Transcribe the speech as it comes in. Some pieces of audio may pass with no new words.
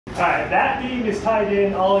Alright, that beam is tied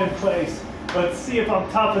in, all in place. Let's see if I'm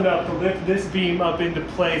tough enough to lift this beam up into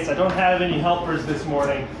place. I don't have any helpers this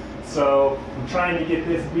morning, so I'm trying to get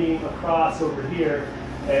this beam across over here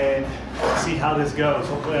and see how this goes.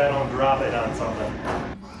 Hopefully I don't drop it on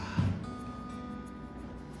something.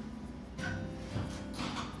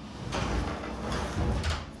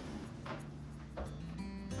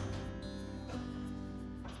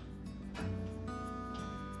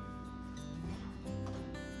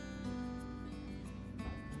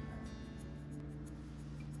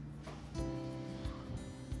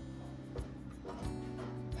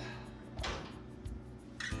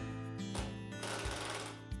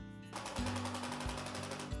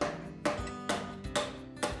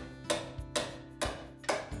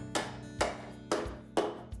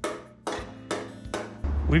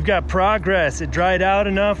 We've got progress. It dried out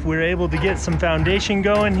enough. We're able to get some foundation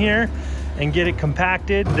going here and get it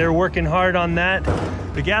compacted. They're working hard on that.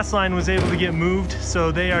 The gas line was able to get moved, so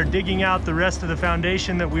they are digging out the rest of the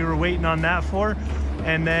foundation that we were waiting on that for.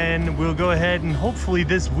 And then we'll go ahead and hopefully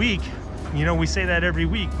this week, you know, we say that every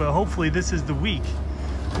week, but hopefully this is the week,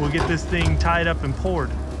 we'll get this thing tied up and poured.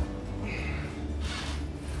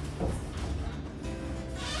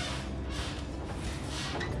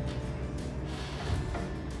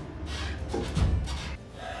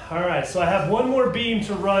 All right, so I have one more beam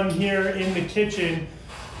to run here in the kitchen.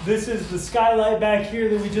 This is the skylight back here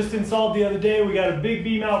that we just installed the other day. We got a big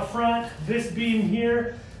beam out front, this beam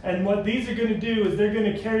here, and what these are gonna do is they're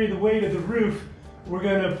gonna carry the weight of the roof. We're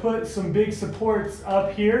gonna put some big supports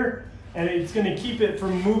up here, and it's gonna keep it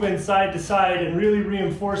from moving side to side and really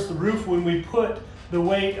reinforce the roof when we put the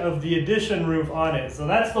weight of the addition roof on it. So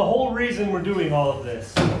that's the whole reason we're doing all of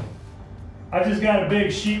this. I just got a big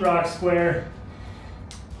sheetrock square.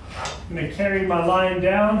 I'm gonna carry my line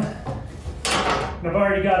down. And I've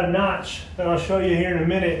already got a notch that I'll show you here in a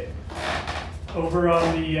minute over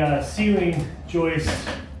on the ceiling joist.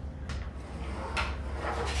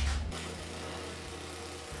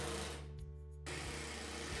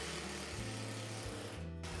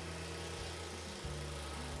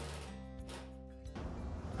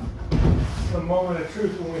 It's a moment of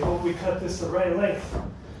truth when we hope we cut this the right length.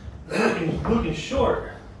 It's looking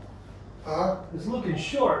short. Huh? It's looking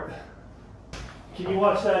short. Can you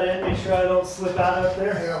watch that end? Make sure I don't slip out up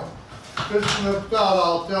there. Yeah. If it slips out,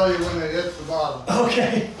 I'll tell you when it hits the bottom.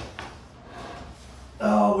 Okay.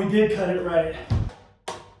 Oh, we did cut it right.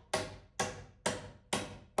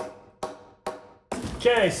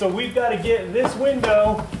 Okay, so we've got to get this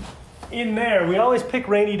window in there. We always pick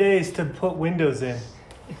rainy days to put windows in.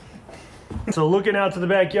 So looking out to the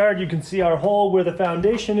backyard, you can see our hole where the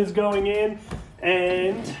foundation is going in,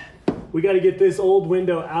 and we got to get this old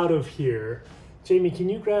window out of here. Jamie, can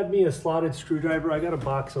you grab me a slotted screwdriver? I got a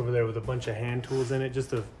box over there with a bunch of hand tools in it, just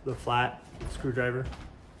the flat screwdriver.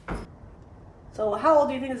 So how old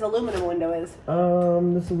do you think this aluminum window is?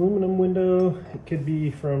 This aluminum window, it could be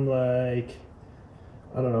from like,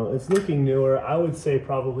 I don't know, it's looking newer. I would say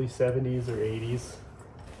probably 70s or 80s.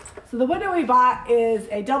 So the window we bought is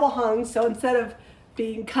a double hung, so instead of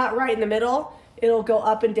being cut right in the middle, it'll go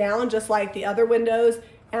up and down just like the other windows.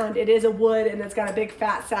 And it is a wood, and it's got a big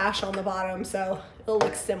fat sash on the bottom, so it'll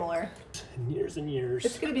look similar. Years and years.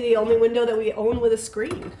 It's gonna be the only window that we own with a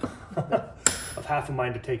screen. I've half a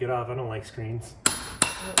mind to take it off. I don't like screens.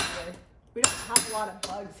 We don't have a lot of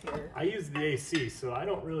bugs here. I use the AC, so I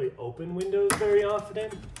don't really open windows very often.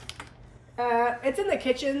 It's in the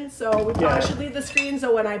kitchen, so we probably should leave the screen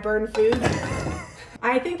so when I burn food.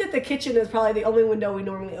 I think that the kitchen is probably the only window we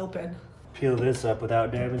normally open. Peel this up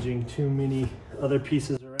without damaging too many other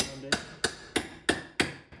pieces around it.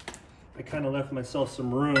 I kind of left myself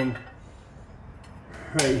some room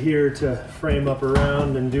right here to frame up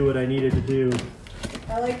around and do what I needed to do.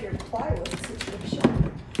 I like your plywood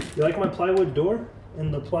situation. You like my plywood door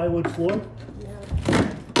and the plywood floor?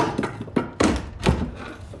 Yeah.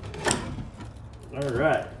 All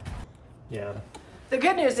right. Yeah. The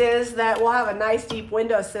good news is that we'll have a nice deep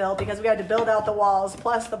windowsill because we had to build out the walls,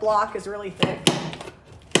 plus the block is really thick.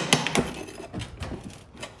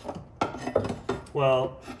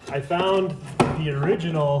 Well, I found the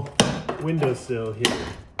original windowsill here.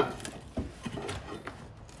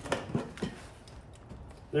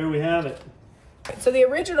 There we have it. So the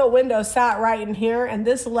original window sat right in here, and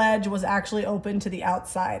this ledge was actually open to the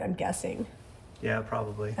outside, I'm guessing. Yeah,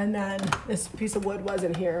 probably. And then this piece of wood was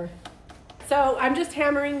in here. So I'm just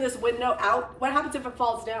hammering this window out. What happens if it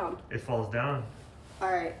falls down? It falls down.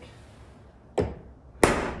 All right.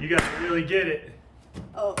 You gotta really get it.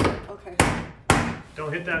 Oh, okay.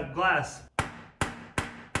 Don't hit that glass.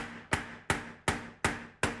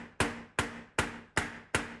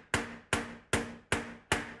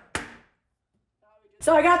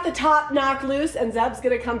 So I got the top knocked loose and Zeb's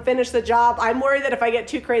gonna come finish the job. I'm worried that if I get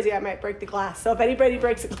too crazy, I might break the glass. So if anybody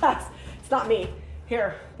breaks the glass, it's not me.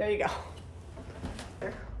 Here, there you go.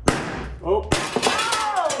 There. Oh.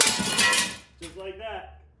 Just like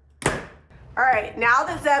that. All right, now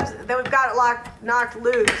that we've got it knocked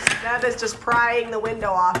loose, Zeb is just prying the window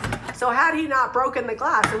off. So had he not broken the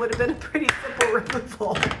glass, it would have been a pretty simple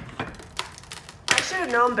removal. I should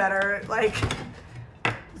have known better. Like,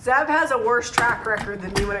 Zeb has a worse track record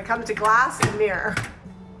than me when it comes to glass and mirror.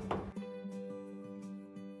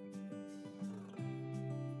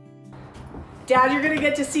 Dad, you're gonna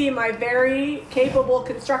get to see my very capable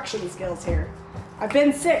construction skills here. I've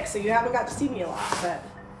been sick, so you haven't got to see me a lot, but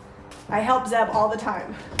I help Zeb all the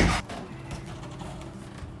time.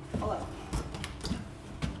 Hello.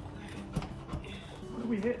 What are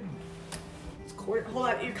we hitting? Hold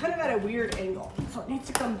on, you're kind of at a weird angle. So it needs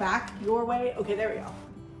to come back your way. Okay, there we go.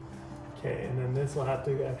 Okay, and then this will have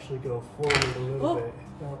to actually go forward a little bit.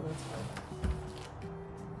 No, that's fine.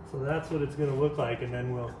 So that's what it's gonna look like, and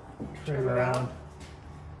then we'll trim around.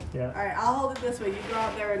 Yeah. All right, I'll hold it this way. You go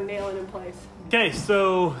out there and nail it in place. Okay,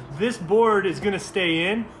 so this board is gonna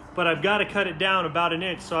stay in, but I've got to cut it down about 1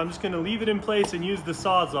 inch. So I'm just gonna leave it in place and use the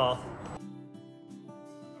Sawzall.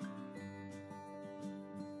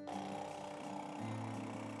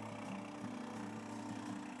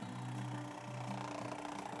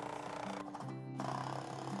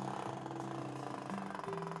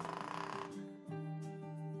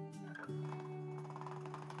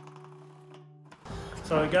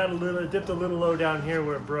 So I got dipped a little low down here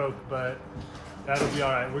where it broke, but that'll be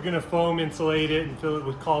all right. We're gonna foam insulate it and fill it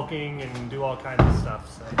with caulking and do all kinds of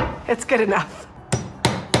stuff. So. It's good enough.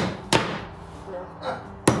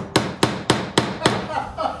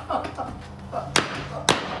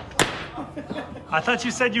 I thought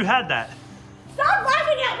you said you had that. Stop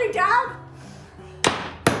laughing at me, Dad!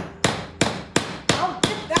 I'll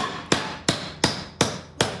get that.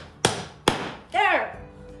 There!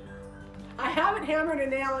 I haven't hammered a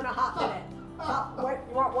nail in a hot minute. What,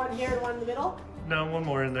 you want one here and one in the middle? No, one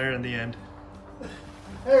more in there in the end.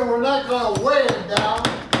 Hey, we're not gonna weigh it down.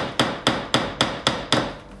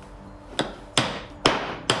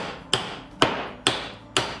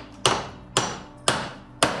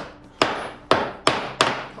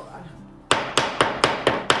 Hold on.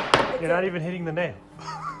 You're not even hitting the nail.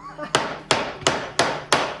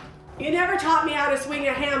 You never taught me how to swing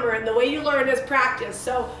a hammer, and the way you learn is practice.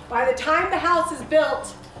 So by the time the house is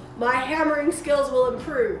built, my hammering skills will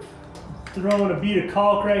improve. Throwing a bead of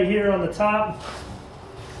caulk right here on the top.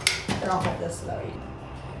 Here, I'll hold this so that way.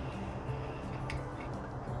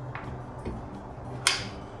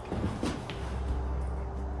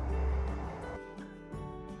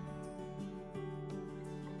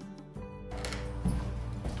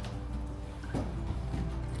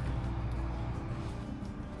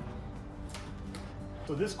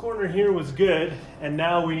 So this corner here was good, and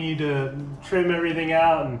now we need to trim everything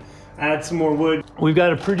out and add some more wood. We've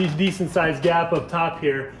got a pretty decent sized gap up top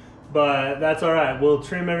here, but that's all right. We'll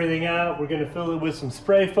trim everything out. We're gonna fill it with some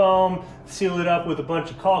spray foam, seal it up with a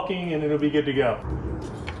bunch of caulking, and it'll be good to go.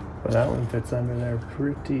 Well, that one fits under there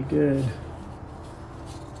pretty good.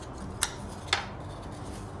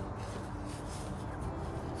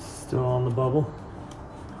 Still on the bubble?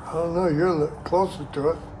 I don't know, you're closer to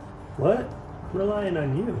it. What? I'm relying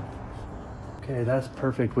on you. Okay, that's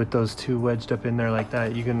perfect with those two wedged up in there like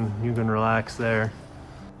that. You can relax there.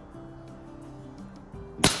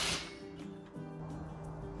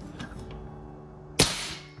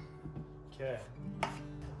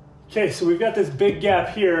 Okay, so we've got this big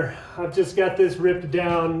gap here. I've just got this ripped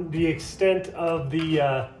down the extent of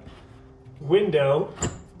the window.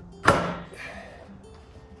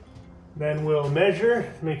 Then we'll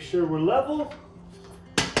measure, make sure we're level.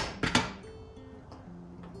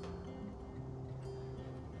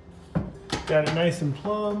 Got it nice and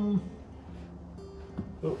plumb.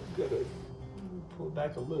 Oh, gotta pull it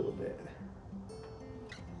back a little bit.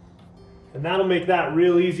 And that'll make that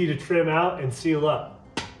real easy to trim out and seal up.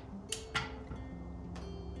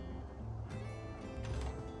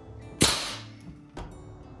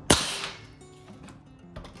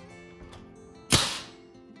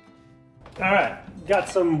 All right, got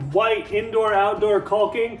some white indoor-outdoor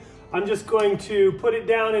caulking. I'm just going to put it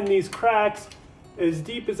down in these cracks as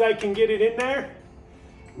deep as I can get it in there.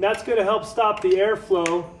 And that's gonna help stop the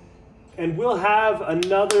airflow. And we'll have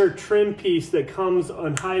another trim piece that comes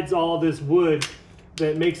and hides all this wood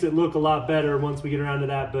that makes it look a lot better once we get around to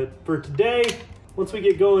that. But for today, once we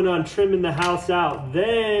get going on trimming the house out,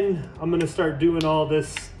 then I'm gonna start doing all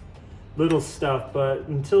this little stuff. But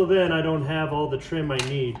until then, I don't have all the trim I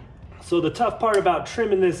need. So the tough part about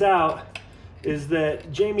trimming this out is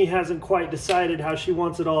that Jami hasn't quite decided how she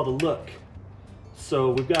wants it all to look.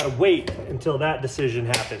 So we've got to wait until that decision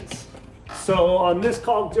happens. So on this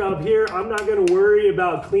caulk job here, I'm not going to worry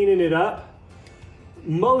about cleaning it up,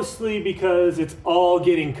 mostly because it's all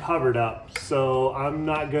getting covered up. So I'm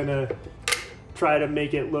not going to try to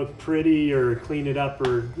make it look pretty or clean it up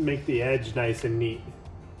or make the edge nice and neat.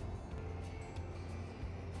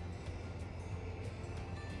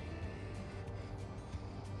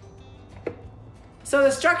 So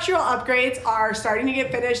the structural upgrades are starting to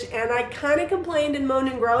get finished, and I kind of complained and moaned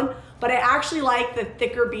and groaned, but I actually like the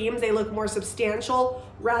thicker beams. They look more substantial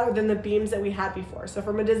rather than the beams that we had before. So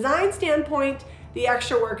from a design standpoint, the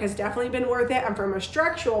extra work has definitely been worth it, and from a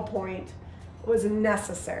structural point, it was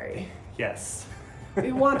necessary. Yes.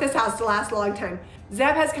 We want this house to last a long time.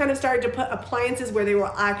 Zeb has kind of started to put appliances where they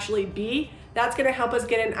will actually be. That's gonna help us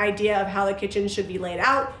get an idea of how the kitchen should be laid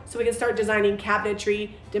out so we can start designing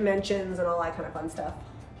cabinetry, dimensions, and all that kind of fun stuff.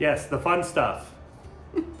 Yes, the fun stuff.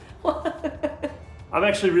 I'm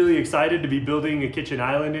actually really excited to be building a kitchen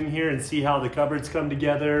island in here and see how the cupboards come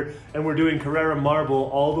together. And we're doing Carrara marble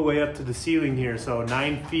all the way up to the ceiling here, so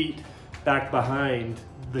 9 feet back behind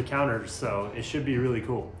the counters, so it should be really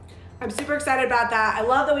cool. I'm super excited about that. I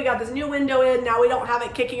love that we got this new window in. Now we don't have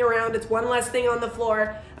it kicking around. It's one less thing on the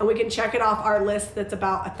floor, and we can check it off our list that's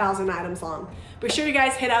about 1,000 items long. Be sure you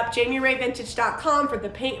guys hit up JamiRayVintage.com for the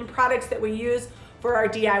paint and products that we use for our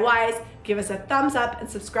DIYs. Give us a thumbs up and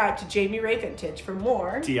subscribe to Jami Ray Vintage for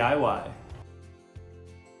more DIY.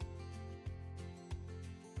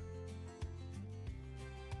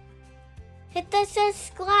 Hit the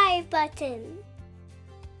subscribe button.